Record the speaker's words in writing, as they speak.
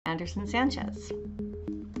Anderson-Sanchez.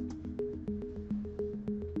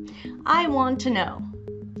 I want to know.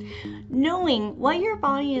 Knowing what your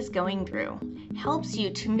body is going through helps you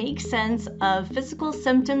to make sense of physical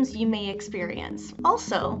symptoms you may experience.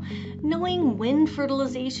 Also, knowing when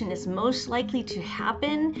fertilization is most likely to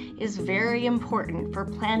happen is very important for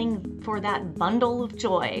planning for that bundle of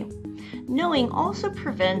joy. Knowing also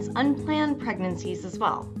prevents unplanned pregnancies as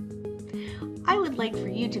well. I would like for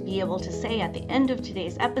you to be able to say at the end of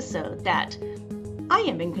today's episode that I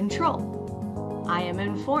am in control. I am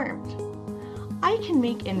informed. I can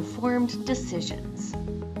make informed decisions.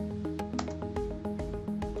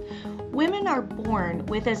 Women are born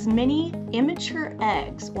with as many immature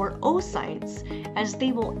eggs or oocytes as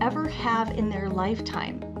they will ever have in their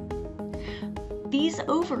lifetime. These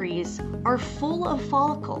ovaries are full of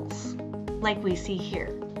follicles, like we see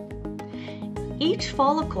here. Each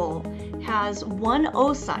follicle has one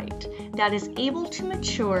oocyte that is able to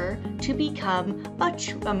mature to become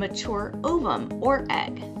a mature ovum or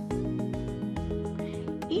egg.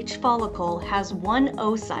 Each follicle has one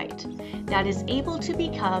oocyte that is able to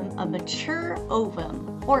become a mature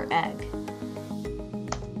ovum or egg.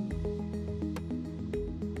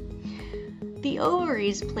 The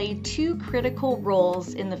ovaries play two critical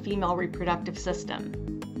roles in the female reproductive system.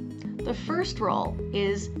 The first role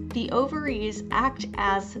is the ovaries act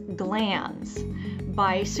as glands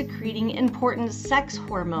by secreting important sex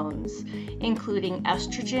hormones, including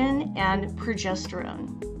estrogen and progesterone.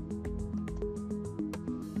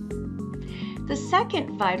 The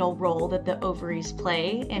second vital role that the ovaries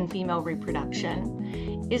play in female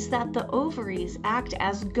reproduction is that the ovaries act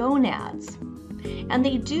as gonads, and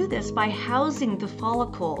they do this by housing the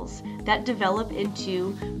follicles that develop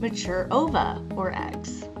into mature ova or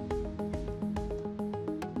eggs.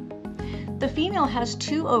 The female has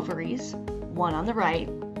two ovaries, one on the right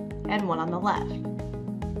and one on the left.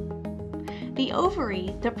 The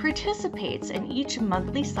ovary that participates in each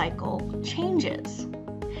monthly cycle changes.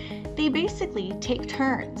 They basically take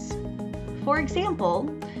turns. For example,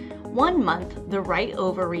 one month the right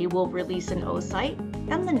ovary will release an oocyte,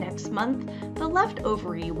 and the next month the left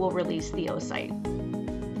ovary will release the oocyte.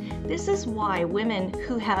 This is why women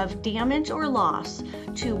who have damage or loss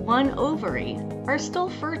to one ovary are still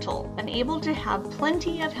fertile and able to have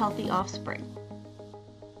plenty of healthy offspring.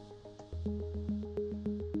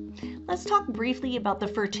 Let's talk briefly about the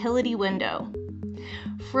fertility window.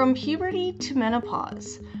 From puberty to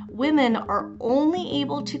menopause, women are only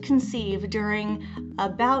able to conceive during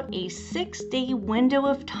about a 6-day window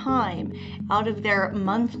of time out of their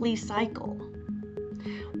monthly cycle.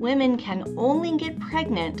 Women can only get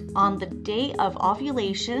pregnant on the day of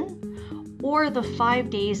ovulation or the 5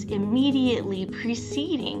 days immediately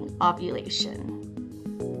preceding ovulation.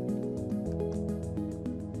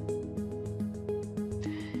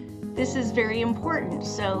 This is very important,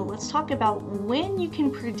 so let's talk about when you can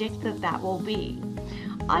predict that will be.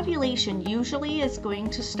 Ovulation usually is going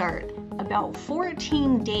to start about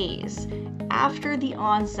 14 days after the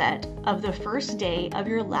onset of the first day of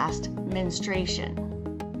your last menstruation.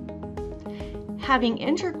 Having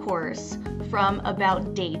intercourse from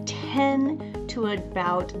about day 10 to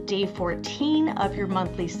about day 14 of your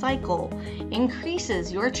monthly cycle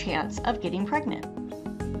increases your chance of getting pregnant.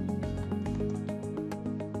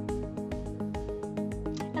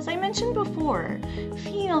 As I mentioned before,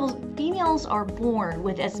 females are born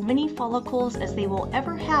with as many follicles as they will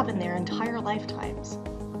ever have in their entire lifetimes.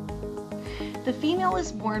 The female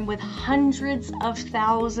is born with hundreds of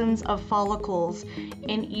thousands of follicles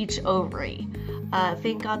in each ovary.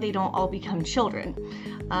 Thank God they don't all become children.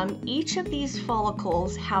 Each of these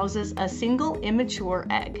follicles houses a single immature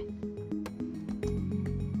egg.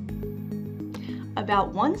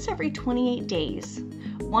 About once every 28 days,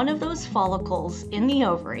 one of those follicles in the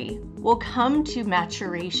ovary will come to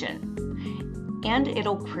maturation, and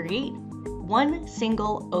it'll create one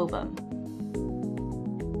single ovum.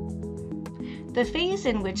 The phase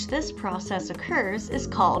in which this process occurs is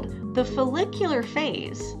called the follicular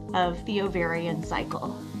phase of the ovarian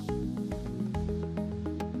cycle.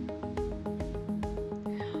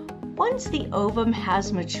 Once the ovum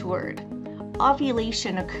has matured,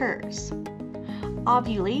 ovulation occurs.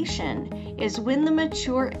 Ovulation is when the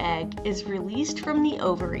mature egg is released from the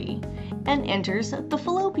ovary and enters the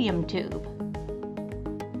fallopian tube.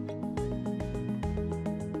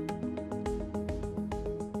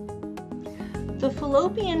 The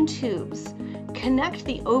fallopian tubes connect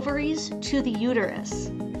the ovaries to the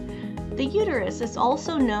uterus. The uterus is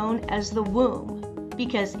also known as the womb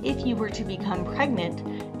because if you were to become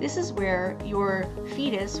pregnant, this is where your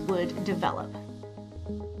fetus would develop.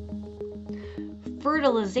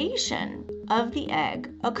 Fertilization of the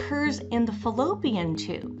egg occurs in the fallopian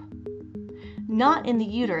tube, not in the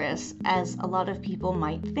uterus, as a lot of people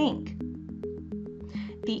might think.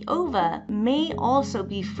 The ova may also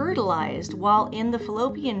be fertilized while in the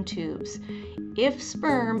fallopian tubes if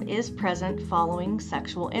sperm is present following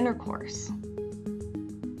sexual intercourse.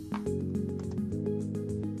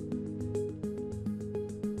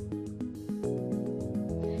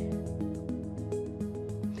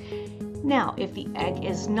 Now, if the egg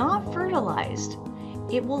is not fertilized,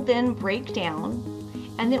 it will then break down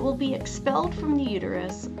and it will be expelled from the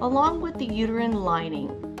uterus along with the uterine lining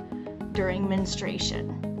during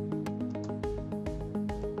menstruation.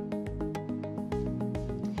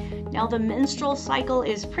 Now, the menstrual cycle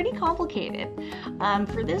is pretty complicated.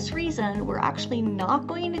 For this reason, we're actually not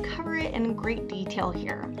going to cover it in great detail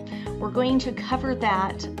here. We're going to cover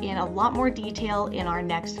that in a lot more detail in our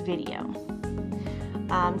next video.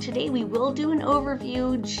 Today we will do an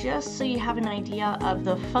overview just so you have an idea of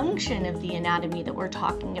the function of the anatomy that we're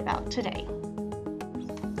talking about today.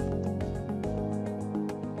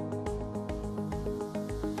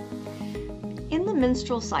 In the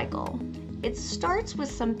menstrual cycle, it starts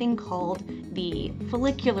with something called the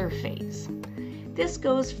follicular phase. This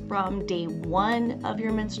goes from day 1 of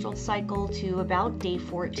your menstrual cycle to about day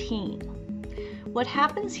 14. What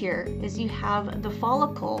happens here is you have the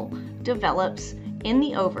follicle develops in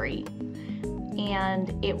the ovary,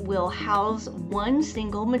 and it will house one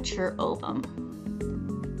single mature ovum.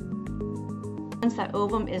 Once that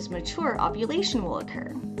ovum is mature, ovulation will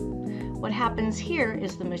occur. What happens here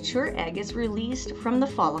is the mature egg is released from the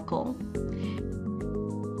follicle.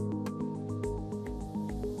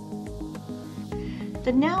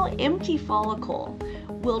 The now empty follicle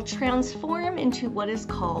will transform into what is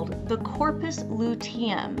called the corpus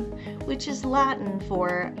luteum, which is Latin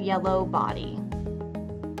for yellow body,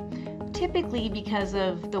 typically because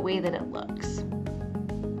of the way that it looks.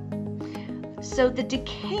 So the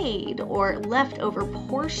decayed or leftover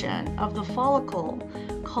portion of the follicle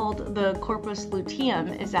called the corpus luteum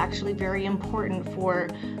is actually very important for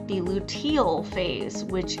the luteal phase,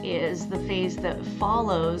 which is the phase that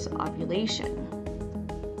follows ovulation.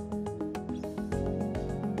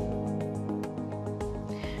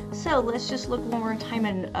 So let's just look one more time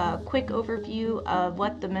at a quick overview of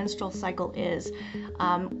what the menstrual cycle is.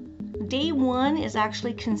 Day 1 is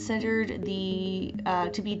actually considered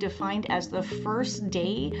to be defined as the first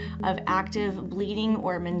day of active bleeding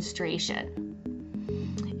or menstruation.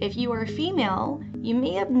 If you are female, you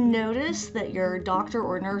may have noticed that your doctor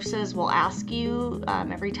or nurses will ask you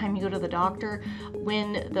every time you go to the doctor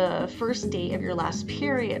when the first day of your last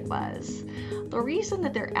period was. The reason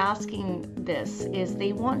that they're asking this is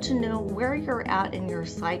they want to know where you're at in your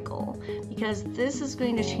cycle, because this is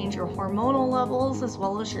going to change your hormonal levels as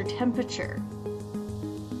well as your temperature.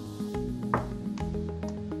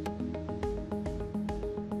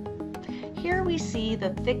 Here we see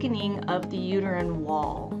the thickening of the uterine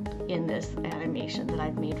wall in this animation that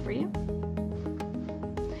I've made for you.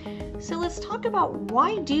 So let's talk about,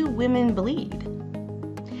 why do women bleed?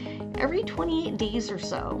 Every 28 days or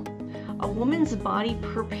so, a woman's body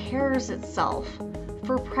prepares itself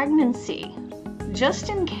for pregnancy, just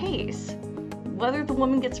in case, whether the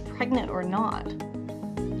woman gets pregnant or not.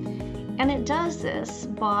 And it does this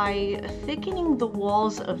by thickening the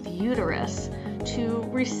walls of the uterus to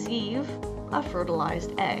receive a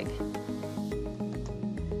fertilized egg.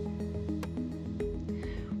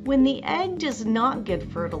 When the egg does not get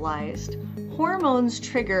fertilized, hormones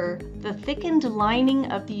trigger the thickened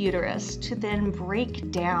lining of the uterus to then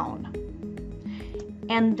break down.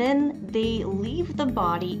 And then they leave the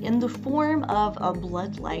body in the form of a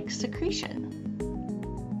blood-like secretion.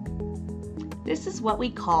 This is what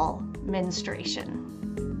we call menstruation.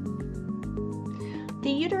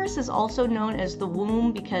 The uterus is also known as the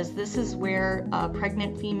womb because this is where a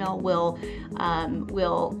pregnant female will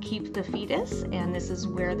keep the fetus, and this is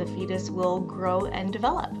where the fetus will grow and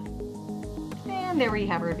develop. And there we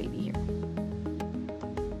have our baby here.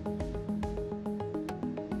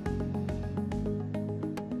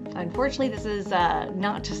 Unfortunately, this is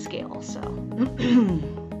not to scale, so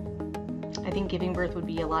I think giving birth would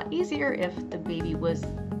be a lot easier if the baby was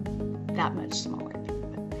that much smaller.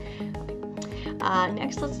 Okay.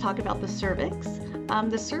 Next, let's talk about the cervix.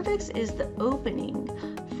 The cervix is the opening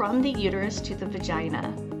from the uterus to the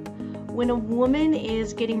vagina, When a woman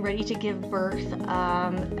is getting ready to give birth,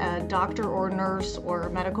 a doctor or nurse or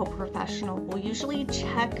medical professional will usually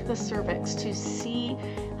check the cervix to see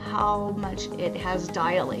how much it has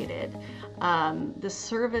dilated. The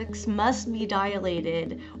cervix must be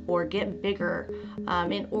dilated or get bigger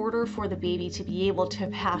in order for the baby to be able to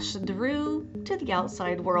pass through to the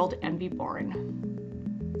outside world and be born.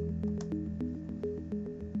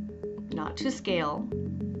 Not to scale.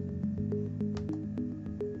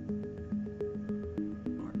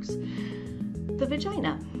 The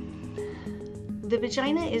vagina. The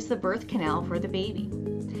vagina is the birth canal for the baby.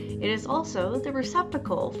 It is also the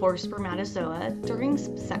receptacle for spermatozoa during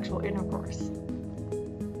sexual intercourse.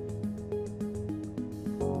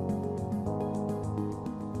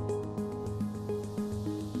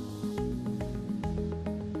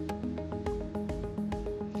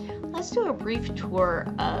 Let's do a brief tour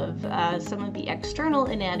of some of the external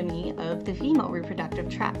anatomy of the female reproductive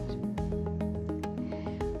tract.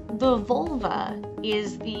 The vulva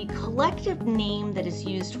is the collective name that is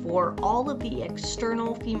used for all of the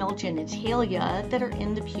external female genitalia that are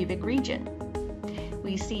in the pubic region.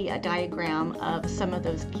 We see a diagram of some of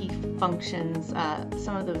those key functions,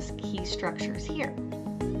 some of those key structures here.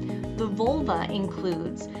 The vulva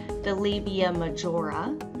includes the labia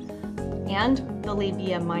majora and the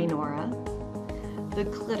labia minora, the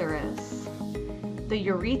clitoris, the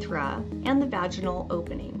urethra, and the vaginal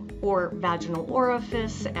opening, or vaginal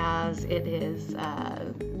orifice as it is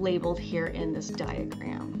labeled here in this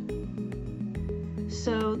diagram.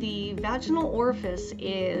 So the vaginal orifice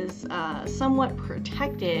is somewhat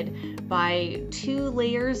protected by two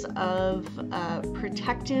layers of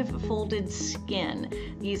protective folded skin.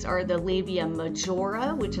 These are the labia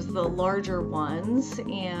majora, which is the larger ones,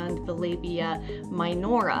 and the labia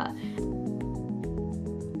minora.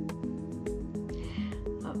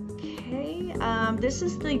 This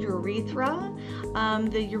is the urethra.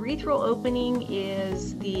 The urethral opening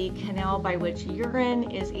is the canal by which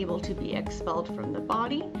urine is able to be expelled from the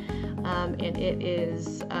body, and it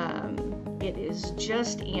is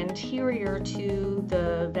just anterior to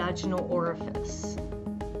the vaginal orifice.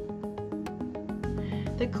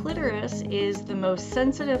 The clitoris is the most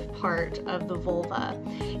sensitive part of the vulva.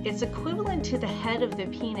 It's equivalent to the head of the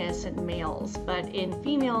penis in males, but in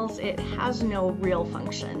females it has no real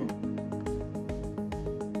function.